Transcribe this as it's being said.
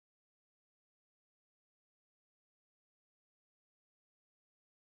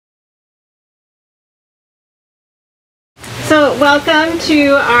So welcome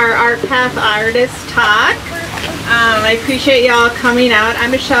to our ArtPath Artist Talk. I appreciate y'all coming out.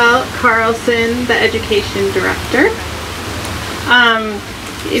 I'm Michelle Carlson, the Education Director.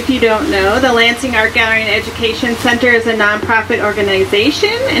 If you don't know, the Lansing Art Gallery and Education Center is a nonprofit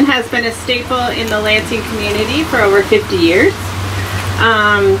organization and has been a staple in the Lansing community for over 50 years.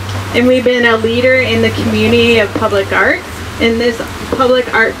 And we've been a leader in the community of public arts, and this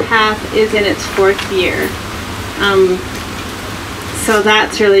public art path is in its 4th year. So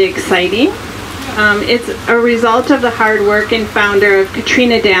that's really exciting. It's a result of the hard work and founder of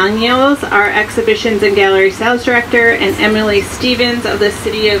Katrina Daniels, our exhibitions and gallery sales director, and Emily Stevens of the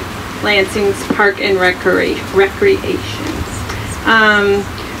City of Lansing's Park and Recreations.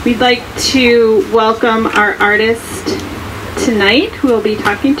 We'd like to welcome our artist tonight who will be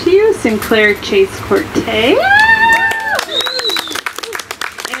talking to you, Sinclair Chase Korte.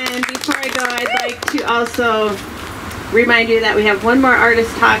 And before I go, I'd like to also remind you that we have one more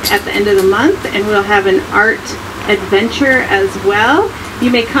artist talk at the end of the month, and we'll have an art adventure as well. You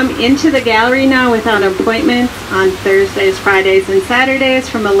may come into the gallery now without appointments on Thursdays, Fridays, and Saturdays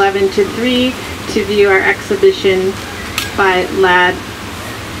from 11 to 3 to view our exhibition by Lad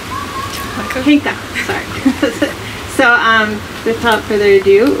Hinka. Sorry. So without further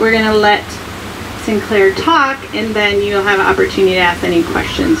ado, we're going to let Sinclair talk, and then you'll have an opportunity to ask any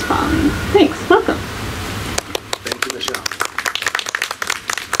questions following. Thanks. Welcome.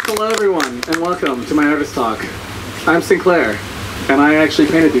 Hello everyone, and welcome to my artist talk. I'm Sinclair, and I actually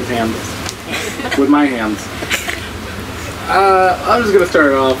painted these hands with my hands. I'm just gonna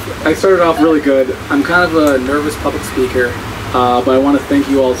start it off. I started off really good. I'm kind of a nervous public speaker, but I want to thank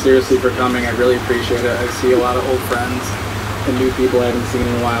you all seriously for coming. I really appreciate it. I see a lot of old friends and new people I haven't seen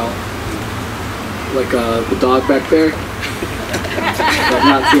in a while. Like the dog back there. I've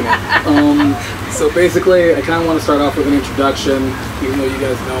not seen it. So basically, I kind of want to start off with an introduction, even though you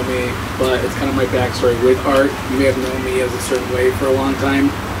guys know me, but it's kind of my backstory with art. You may have known me as a certain way for a long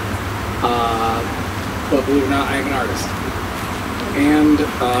time, but believe it or not, I am an artist. And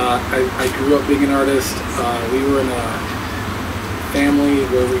I grew up being an artist. We were in a family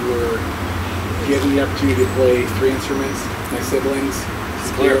where we were given the opportunity to play 3 instruments, my siblings.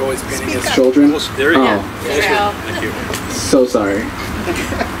 We were always painting as children. There you go. Thank you. So sorry.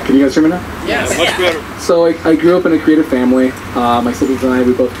 Can you guys hear me now? Yes. Much better. So I grew up in a creative family. My siblings and I,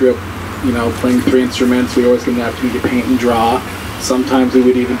 we both grew up, playing 3 instruments. We always get an opportunity to paint and draw. Sometimes we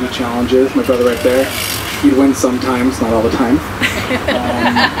would even do challenges. My brother right there, he'd win sometimes, not all the time.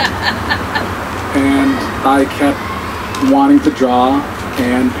 And I kept wanting to draw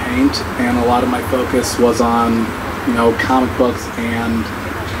and paint, and a lot of my focus was on, comic books and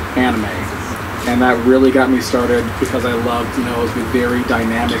anime. And that really got me started because I loved, the very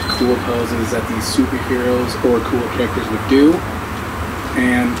dynamic, cool poses that these superheroes or cool characters would do.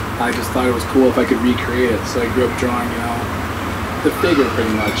 And I just thought it was cool if I could recreate it. So I grew up drawing, the figure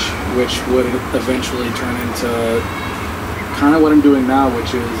pretty much, which would eventually turn into kind of what I'm doing now,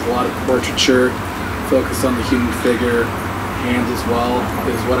 which is a lot of portraiture, focused on the human figure, hands as well,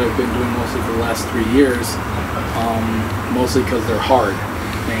 is what I've been doing mostly for the last 3 years, mostly because they're hard.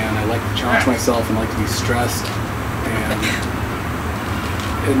 And I like to challenge myself and like to be stressed, and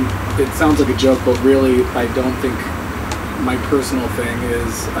it sounds like a joke, but really I don't think my personal thing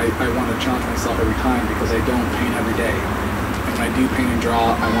is I want to challenge myself every time, because I don't paint every day, and when I do paint and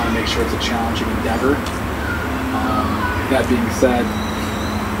draw, I want to make sure it's a challenging endeavor. That being said,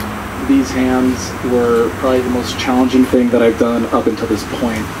 these hands were probably the most challenging thing that I've done up until this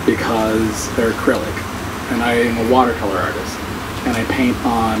point, because they're acrylic and I am a watercolor artist. And I paint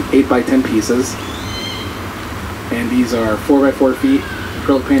on 8x10 pieces, and these are 4x4 feet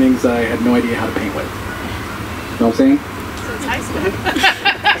acrylic paintings that I had no idea how to paint with. You know what I'm saying? Since high school.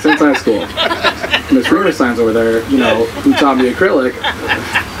 Since high school. And there's rumor signs over there, who taught me acrylic.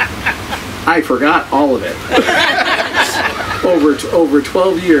 I forgot all of it. Over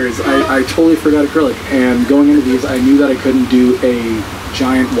 12 years, I totally forgot acrylic. And going into these, I knew that I couldn't do a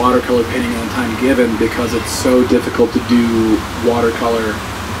giant watercolor painting on time given, because it's so difficult to do watercolor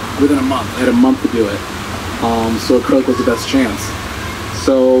within a month. I had a month to do it. So acrylic was the best chance.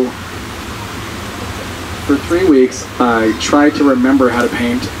 So for 3 weeks, I tried to remember how to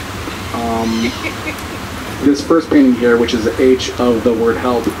paint. This first painting here, which is the H of the word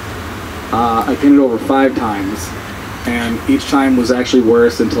help, I painted over 5 times, and each time was actually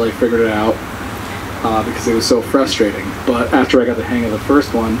worse until I figured it out. Because it was so frustrating. But after I got the hang of the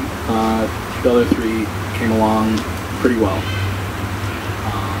first one, the other 3 came along pretty well.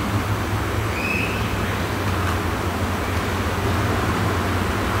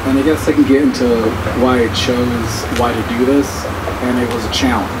 And I guess I can get into why I chose why to do this, and it was a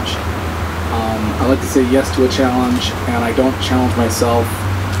challenge. I like to say yes to a challenge, and I don't challenge myself,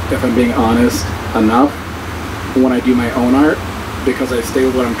 if I'm being honest, enough when I do my own art, because I stay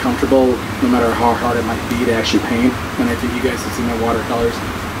with what I'm comfortable, no matter how hard it might be to actually paint. And I think you guys have seen my watercolors.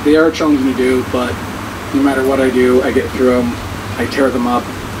 They are challenging to do, but no matter what I do, I get through them, I tear them up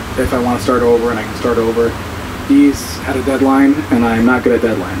if I want to start over, and I can start over. These had a deadline, and I'm not good at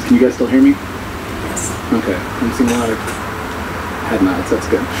deadlines. Can you guys still hear me? Yes. Okay, I'm seeing a lot of head nods, that's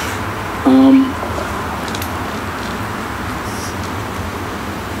good.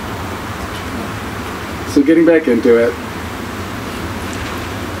 So getting back into it,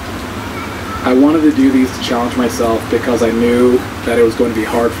 I wanted to do these to challenge myself because I knew that it was going to be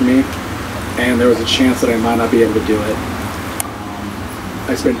hard for me, and there was a chance that I might not be able to do it.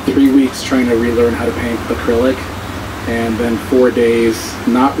 I spent 3 weeks trying to relearn how to paint acrylic, and then 4 days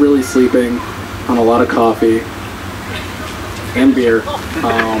not really sleeping, on a lot of coffee and beer,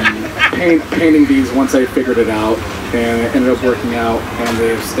 painting these once I figured it out, and it ended up working out, and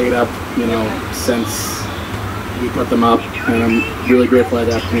they've stayed up, you know, since we put them up, and I'm really grateful I had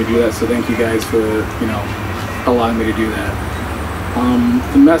the opportunity to do that, so thank you guys for, you know, allowing me to do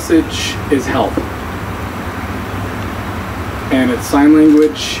that. The message is help. And it's sign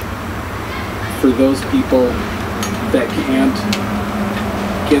language for those people that can't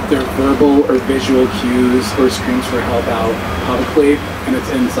get their verbal or visual cues or screams for help out publicly, and it's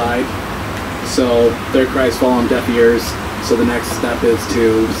inside. So their cries fall on deaf ears, so the next step is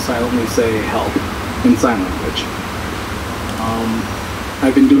to silently say help in sign language.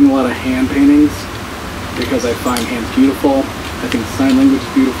 I've been doing a lot of hand paintings because I find hands beautiful. I think sign language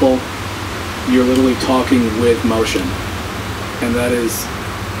is beautiful. You're literally talking with motion. And that is,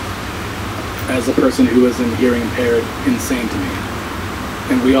 as a person who isn't hearing impaired, insane to me.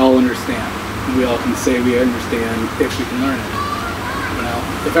 And we all understand. We all can say we understand if we can learn it. You know,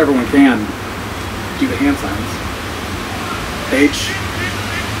 if everyone can do the hand signs. H,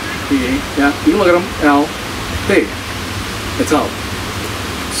 E, yeah, you can look at them. L, D. It's help.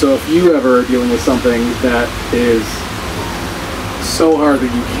 So if you ever are dealing with something that is so hard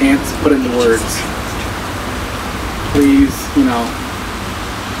that you can't put into words, please, you know,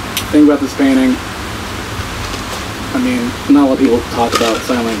 think about this painting. I mean, not a lot of people talk about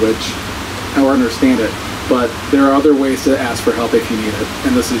sign language or understand it, but there are other ways to ask for help if you need it,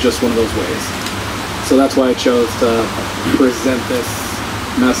 and this is just one of those ways. So that's why I chose to present this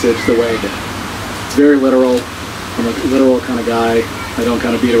message the way I did. It's very literal. I'm a literal kind of guy. I don't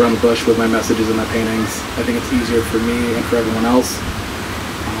kind of beat around the bush with my messages and my paintings. I think it's easier for me and for everyone else.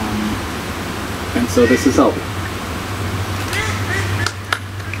 And so this is help.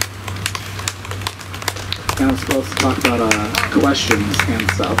 And I'm supposed to talk about questions and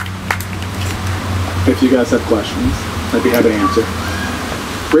stuff. If you guys have questions, I'd be happy to answer.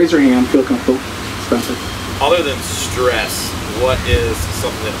 Raise your hand, feel comfortable. Spencer. Other than stress, what is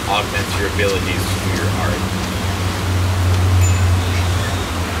something that augments your abilities to do your art?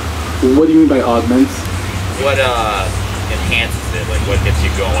 What do you mean by augments? What enhances it? Like what gets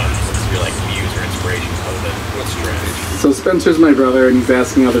you going? What's your like muse or inspiration other than what stress? So Spencer's my brother, and he's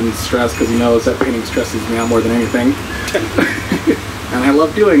asking other than stress because he knows that painting stresses me out more than anything. And I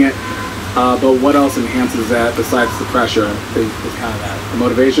love doing it. But what else enhances that besides the pressure is kind of that. The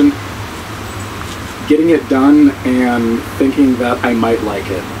motivation. Getting it done and thinking that I might like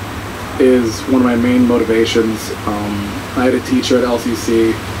it is one of my main motivations. I had a teacher at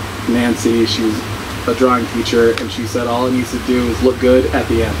LCC, Nancy. She's a drawing teacher, and she said all it needs to do is look good at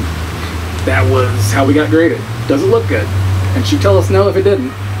the end. That was how we got graded. Does it look good? And she'd tell us no if it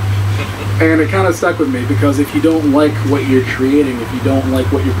didn't. And it kind of stuck with me, because if you don't like what you're creating, if you don't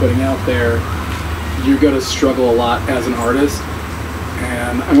like what you're putting out there, you're going to struggle a lot as an artist.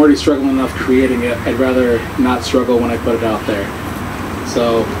 And I'm already struggling enough creating it. I'd rather not struggle when I put it out there.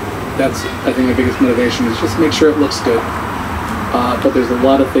 So that's, I think, my biggest motivation is just make sure it looks good. But there's a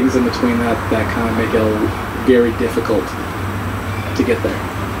lot of things in between that kind of make it very difficult to get there.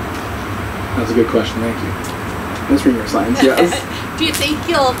 That's a good question, thank you. Let's read your signs, yes. Do you think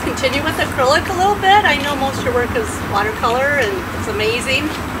you'll continue with acrylic a little bit? I know most of your work is watercolor and it's amazing.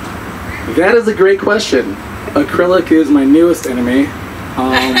 That is a great question. Acrylic is my newest enemy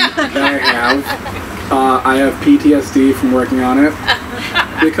that I have. I have PTSD from working on it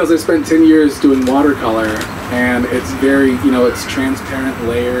because I spent 10 years doing watercolor, and it's very, you know, it's transparent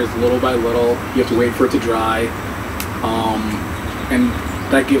layers, little by little. You have to wait for it to dry, and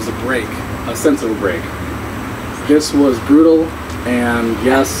that gives a break, a sense of a break. This was brutal. And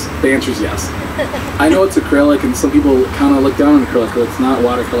yes, the answer is yes. I know it's acrylic, and some people kind of look down on acrylic. It's not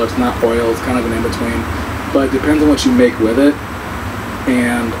watercolor, it's not oil, it's kind of an in-between. But it depends on what you make with it.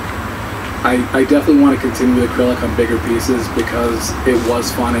 And I definitely want to continue with acrylic on bigger pieces because it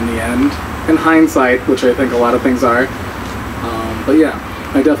was fun in the end. In hindsight, which I think a lot of things are. But yeah,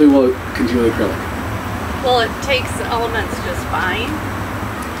 I definitely will continue with acrylic. Well, it takes elements just fine.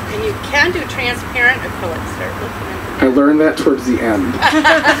 And you can do transparent acrylic. Start looking into that. I learned that towards the end.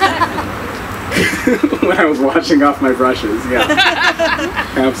 When I was washing off my brushes, yeah.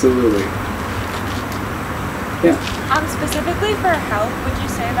 Absolutely. Yeah. Specifically for health, would you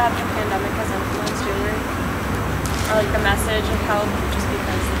say that the pandemic has influenced your work? Or like the message of health, just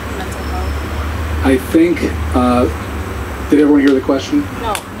because of mental health? I think, did everyone hear the question?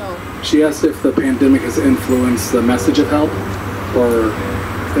 No. She asked if the pandemic has influenced the message of help, or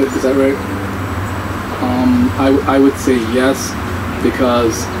is that right? I would say yes,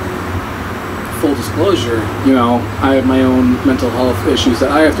 because full disclosure, you know, I have my own mental health issues that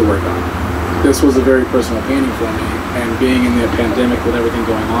I have to work on. This was a very personal painting for me, and being in the pandemic with everything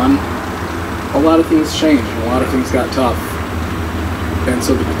going on, a lot of things changed, and a lot of things got tough. And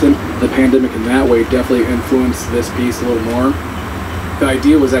so the pandemic in that way definitely influenced this piece a little more. The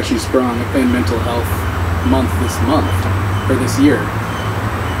idea was actually sprung in Mental Health Month this year.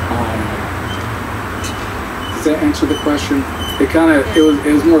 Does that answer the question?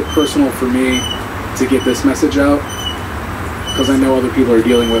 It was more personal for me to get this message out because I know other people are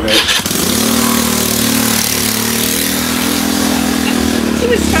dealing with it. He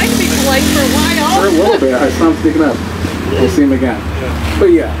was trying to be polite for a while. For a little bit. I saw him speaking up. We'll see him again.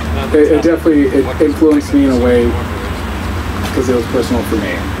 But yeah, it definitely influenced me in a way because it was personal for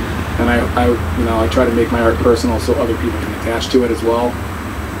me. And I try to make my art personal so other people can attach to it as well,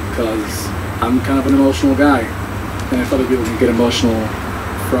 because I'm kind of an emotional guy. And if other people can get emotional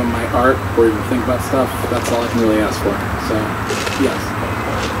from my art or even think about stuff, that's all I can really ask for. So, yes.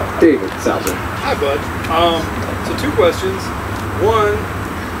 David Salzer. Hi, bud. So 2 questions. One,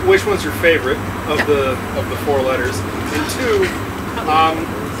 which one's your favorite of the 4 letters? And 2,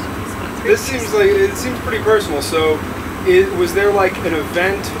 it seems pretty personal. So, was there like an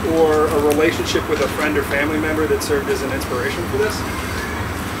event or a relationship with a friend or family member that served as an inspiration for this?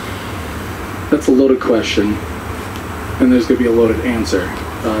 That's a loaded question, and there's going to be a loaded answer.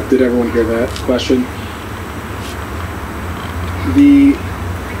 Did everyone hear that question?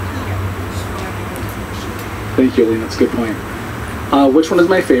 Thank you, Aline. That's a good point. Which one is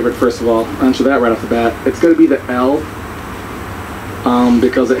my favorite, first of all? I'll answer that right off the bat. It's going to be the L,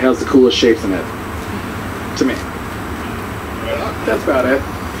 because it has the coolest shapes in it, to me. That's about it.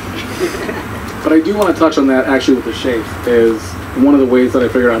 But I do want to touch on that, actually, with the shapes, is one of the ways that I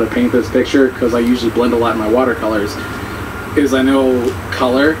figured out how to paint this picture, because I usually blend a lot in my watercolors, is I know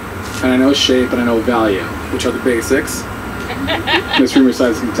color, and I know shape, and I know value, which are the basics. Ms.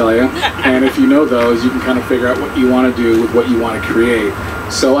 Reamer-Sides can tell you. And if you know those, you can kind of figure out what you want to do with what you want to create.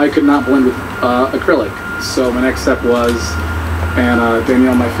 So I could not blend with acrylic. So my next step was, and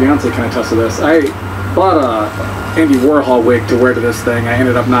Danielle, my fiance, can attest to this, I bought a Andy Warhol wig to wear to this thing. I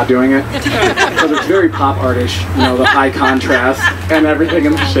ended up not doing it because it's very pop artish, you know, the high contrast and everything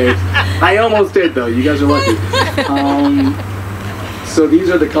in the shapes. I almost did though. You guys are lucky. So these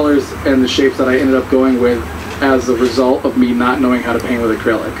are the colors and the shapes that I ended up going with as a result of me not knowing how to paint with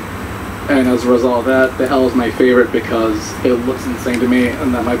acrylic. And as a result of that, the L is my favorite because it looks insane to me,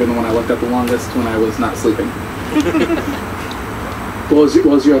 and that might have been the one I looked at the longest when I was not sleeping. What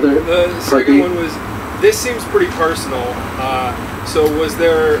was your other? The second one was, this seems pretty personal. So was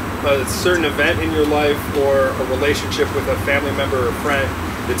there a certain event in your life or a relationship with a family member or friend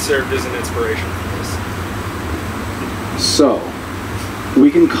that served as an inspiration for this? So, we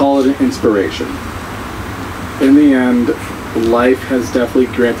can call it an inspiration. In the end, life has definitely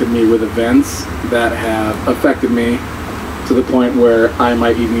granted me with events that have affected me to the point where I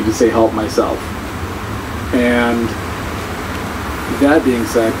might even need to say help myself. And that being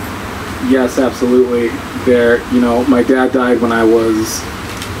said, yes, absolutely. My dad died when I was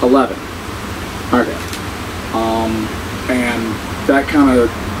 11. Our dad. And that kind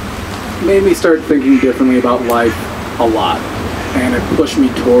of made me start thinking differently about life a lot. And it pushed me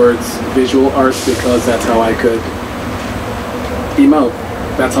towards visual arts because that's how I could emote.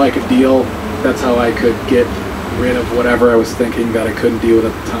 That's how I could deal. That's how I could get rid of whatever I was thinking that I couldn't deal with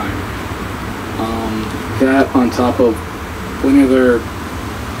at the time. That on top of plenty of other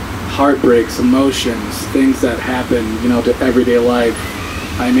heartbreaks, emotions, things that happen, to everyday life.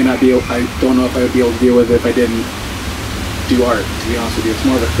 I don't know if I would be able to deal with it if I didn't do art, to be honest with you. It's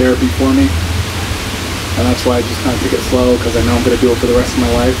more of a therapy for me. And that's why I just kind of take it slow, because I know I'm going to do it for the rest of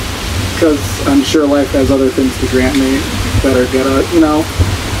my life. Because I'm sure life has other things to grant me that are going to,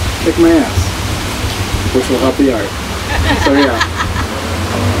 kick my ass, which will help the art. So yeah.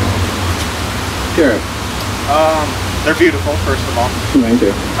 Garrett. They're beautiful, first of all. Thank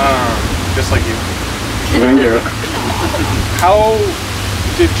you. Just like you. Thank you. How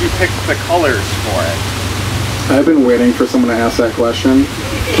did you pick the colors for it? I've been waiting for someone to ask that question.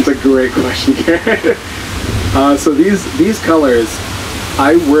 It's a great question, Garrett. So these colors,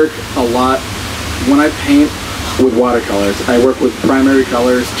 I work a lot when I paint with watercolors. I work with primary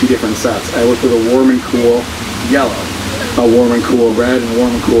colors, 2 different sets. I work with a warm and cool yellow, a warm and cool red, and a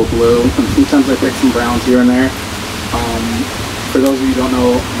warm and cool blue. And sometimes I pick some browns here and there. For those of you who don't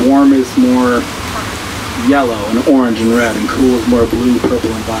know, warm is more yellow and orange and red, and cool is more blue,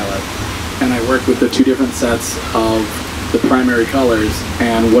 purple, and violet. And I work with the 2 different sets of the primary colors,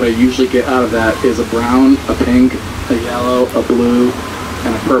 and what I usually get out of that is a brown, a pink, a yellow, a blue,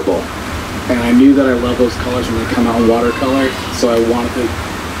 and a purple. And I knew that I love those colors when they come out in watercolor, so I wanted to,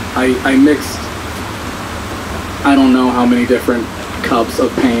 I mixed, I don't know how many different cups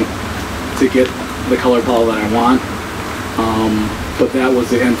of paint to get the color palette that I want, but that was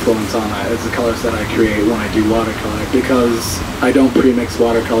the influence on that, is the colors that I create when I do watercolor, because I don't pre-mix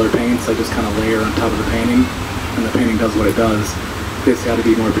watercolor paints, I just kind of layer on top of the painting, and the painting does what it does. It's got to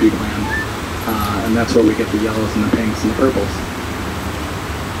be more pre-planned, and that's where we get the yellows and the pinks and the purples.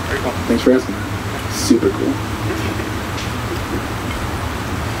 Very cool. Thanks for asking that. Super cool.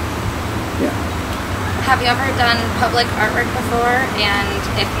 Yeah. Have you ever done public artwork before? And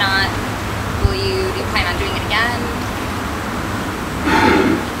if not, do you plan on doing it again?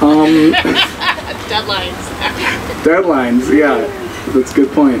 Deadlines. Deadlines, yeah. That's a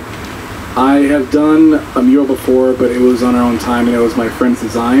good point. I have done a mural before, but it was on our own time, and it was my friend's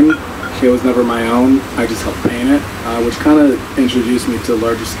design. It was never my own. I just helped paint it, which kind of introduced me to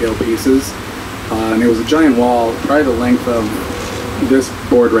larger scale pieces. And it was a giant wall, probably the length of this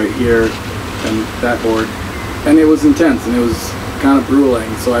board right here and that board. And it was intense, and it was kind of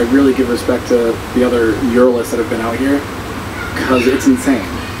grueling. So I really give respect to the other muralists that have been out here, because it's insane.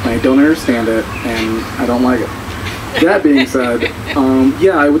 I don't understand it, and I don't like it. That being said,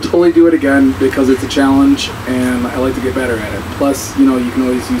 yeah, I would totally do it again, because it's a challenge, and I like to get better at it. Plus, you can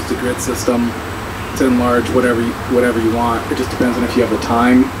always use the grid system to enlarge whatever you want. It just depends on if you have the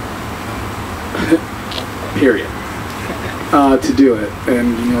time, period, to do it,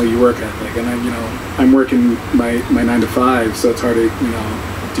 and your work ethic. And I'm working my 9 to 5, so it's hard to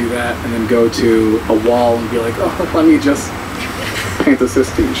do that and then go to a wall and be like, oh, let me just paint the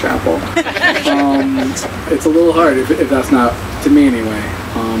Sistine Chapel. It's a little hard if that's not, to me anyway.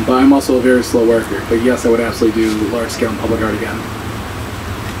 But I'm also a very slow worker. But yes, I would absolutely do large scale and public art again.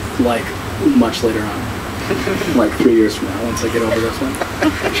 Like much later on. Like 3 years from now, once I get over this one.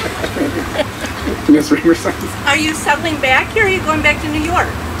 Miss Riverside. Are you settling back here, or are you going back to New York?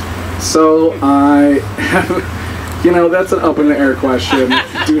 So I have, that's an up in the air question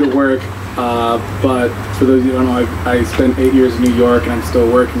due to work. But for those of you who don't know, I spent 8 years in New York, and I'm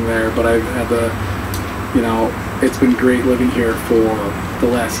still working there, but I've had it's been great living here for the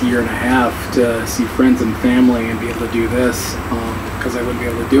last year and a half to see friends and family and be able to do this, because I wouldn't be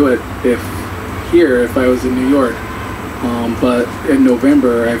able to do it if I was in New York. But in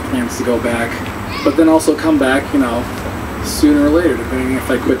November, I have plans to go back, but then also come back, sooner or later, depending if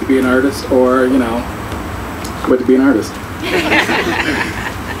I quit to be an artist or, quit to be an artist.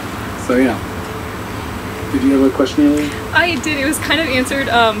 So yeah. Did you have a question, Ellie? I did. It was kind of answered,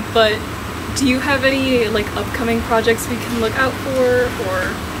 but do you have any upcoming projects we can look out for,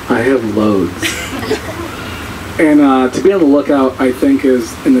 or? I have loads. And to be on the lookout, I think,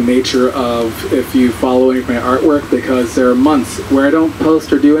 is in the nature of if you follow any of my artwork, because there are months where I don't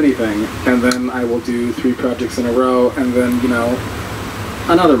post or do anything, and then I will do 3 projects in a row, and then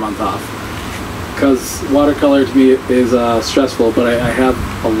another month off. Because watercolor to me is stressful, but I have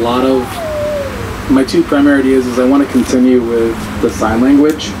a lot of, my 2 primary ideas is I want to continue with the sign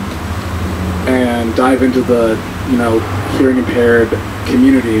language and dive into the, hearing impaired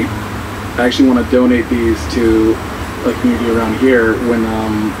community. I actually want to donate these to a community around here when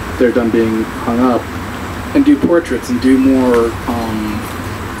they're done being hung up, and do portraits and do more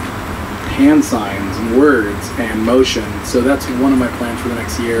hand signs and words and motion. So that's one of my plans for the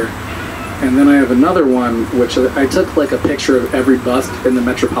next year. And then I have another one, which I took a picture of every bust in the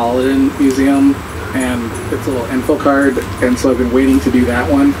Metropolitan Museum, and it's a little info card, and so I've been waiting to do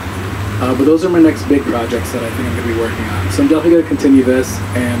that one. But those are my next big projects that I think I'm going to be working on. So I'm definitely going to continue this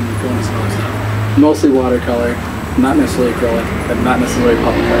and go into some other stuff. Mostly watercolor, not necessarily acrylic, and not necessarily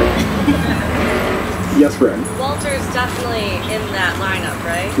public art. Yes, Brad. Walter's definitely in that lineup,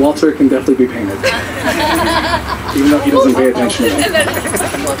 right? Walter can definitely be painted, even though he doesn't pay attention to it.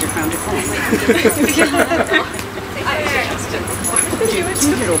 Walter found his phone.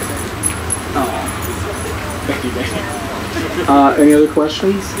 Thank you, Dan. Any other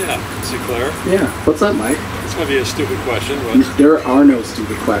questions? Yeah, Sinclair. Yeah. What's up, Mike? It's going to be a stupid question, but... There are no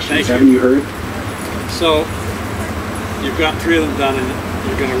stupid questions. Thank Haven't you heard? So, you've got 3 of them done, and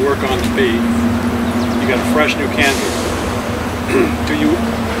you're going to work on speed. You got a fresh new canvas. Did you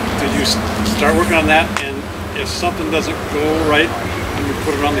start working on that, and if something doesn't go right when you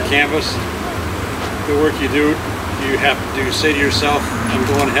put it on the canvas, the work you do you say to yourself, I'm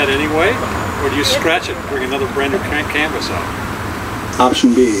going ahead anyway? Or do you scratch it and bring another brand new canvas out?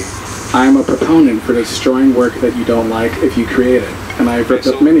 Option B. I'm a proponent for destroying work that you don't like if you create it. And I've ripped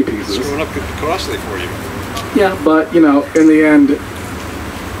up many pieces. Screwing up could be costly for you. Yeah, but, you know, in the end,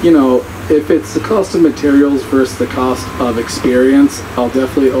 you know, if it's the cost of materials versus the cost of experience, I'll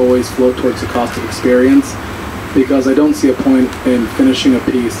definitely always float towards the cost of experience, because I don't see a point in finishing a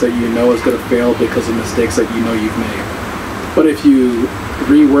piece that you know is going to fail because of mistakes that you know you've made. But if you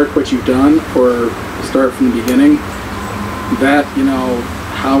rework what you've done or start from the beginning, that, you know,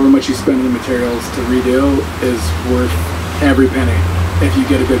 however much you spend on the materials to redo is worth every penny if you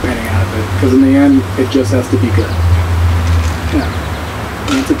get a good painting out of it. Because in the end, it just has to be good. Yeah.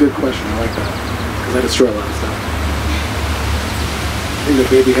 And that's a good question. I like that. Because I destroy a lot of stuff. I think the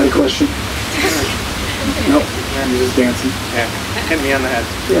baby had a question. Nope. You're just dancing. Yeah. Hit me on the head.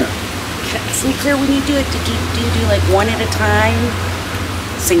 Yeah. Sinclair, when you do it, do you do like one at a time,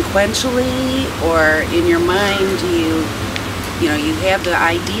 sequentially, or in your mind do you know, you have the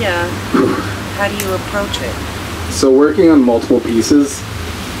idea, how do you approach it? So working on multiple pieces,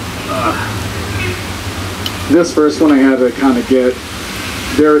 this first one I had to kind of get,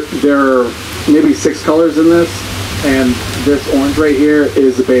 there are maybe 6 colors in this, and this orange right here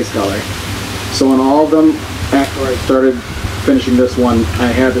is the base color. So on all of them, after I started finishing this one,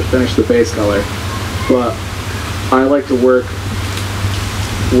 I had to finish the base color. But I like to work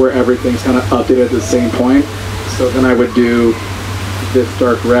where everything's kind of updated at the same point. So then I would do this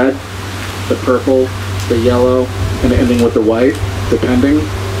dark red, the purple, the yellow, and ending with the white, depending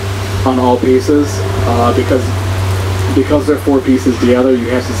on all pieces. Because they're 4 pieces together, you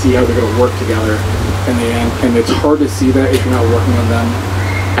have to see how they're going to work together in the end. And it's hard to see that if you're not working on them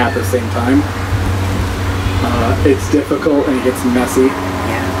at the same time. It's difficult and it gets messy.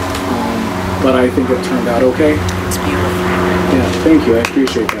 Yeah. But I think it turned out okay. It's beautiful. Yeah, thank you. I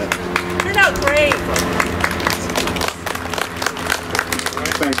appreciate that. Turned out great.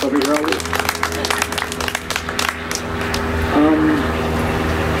 Thanks. I'll be here all week.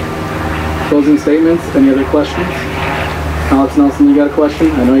 Closing statements. Any other questions? Alex Nelson, you got a question?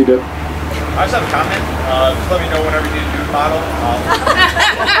 I know you do. I just have a comment. Just let me know whenever you need a nude model.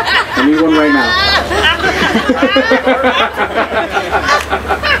 I need one right now.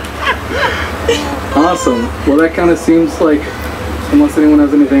 Awesome. Well, that kind of seems like, unless anyone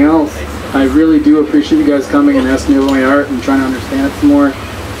has anything else, I really do appreciate you guys coming and asking me about my art and trying to understand it some more,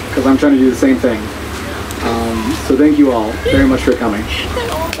 because I'm trying to do the same thing. So thank you all very much for coming.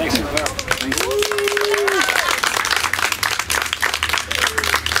 Thanks.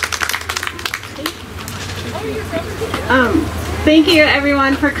 Thank you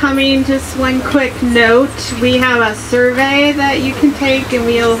everyone for coming. Just one quick note. We have a survey that you can take, and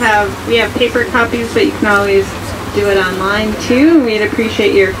we have paper copies, but you can always do it online too. We'd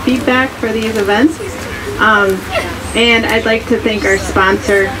appreciate your feedback for these events. And I'd like to thank our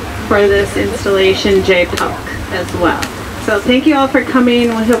sponsor for this installation, J-Pulk, as well. So thank you all for coming.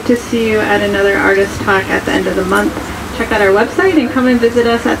 We hope to see you at another artist talk at the end of the month. Check out our website and come and visit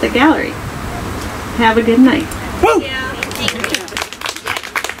us at the gallery. Have a good night. Yeah.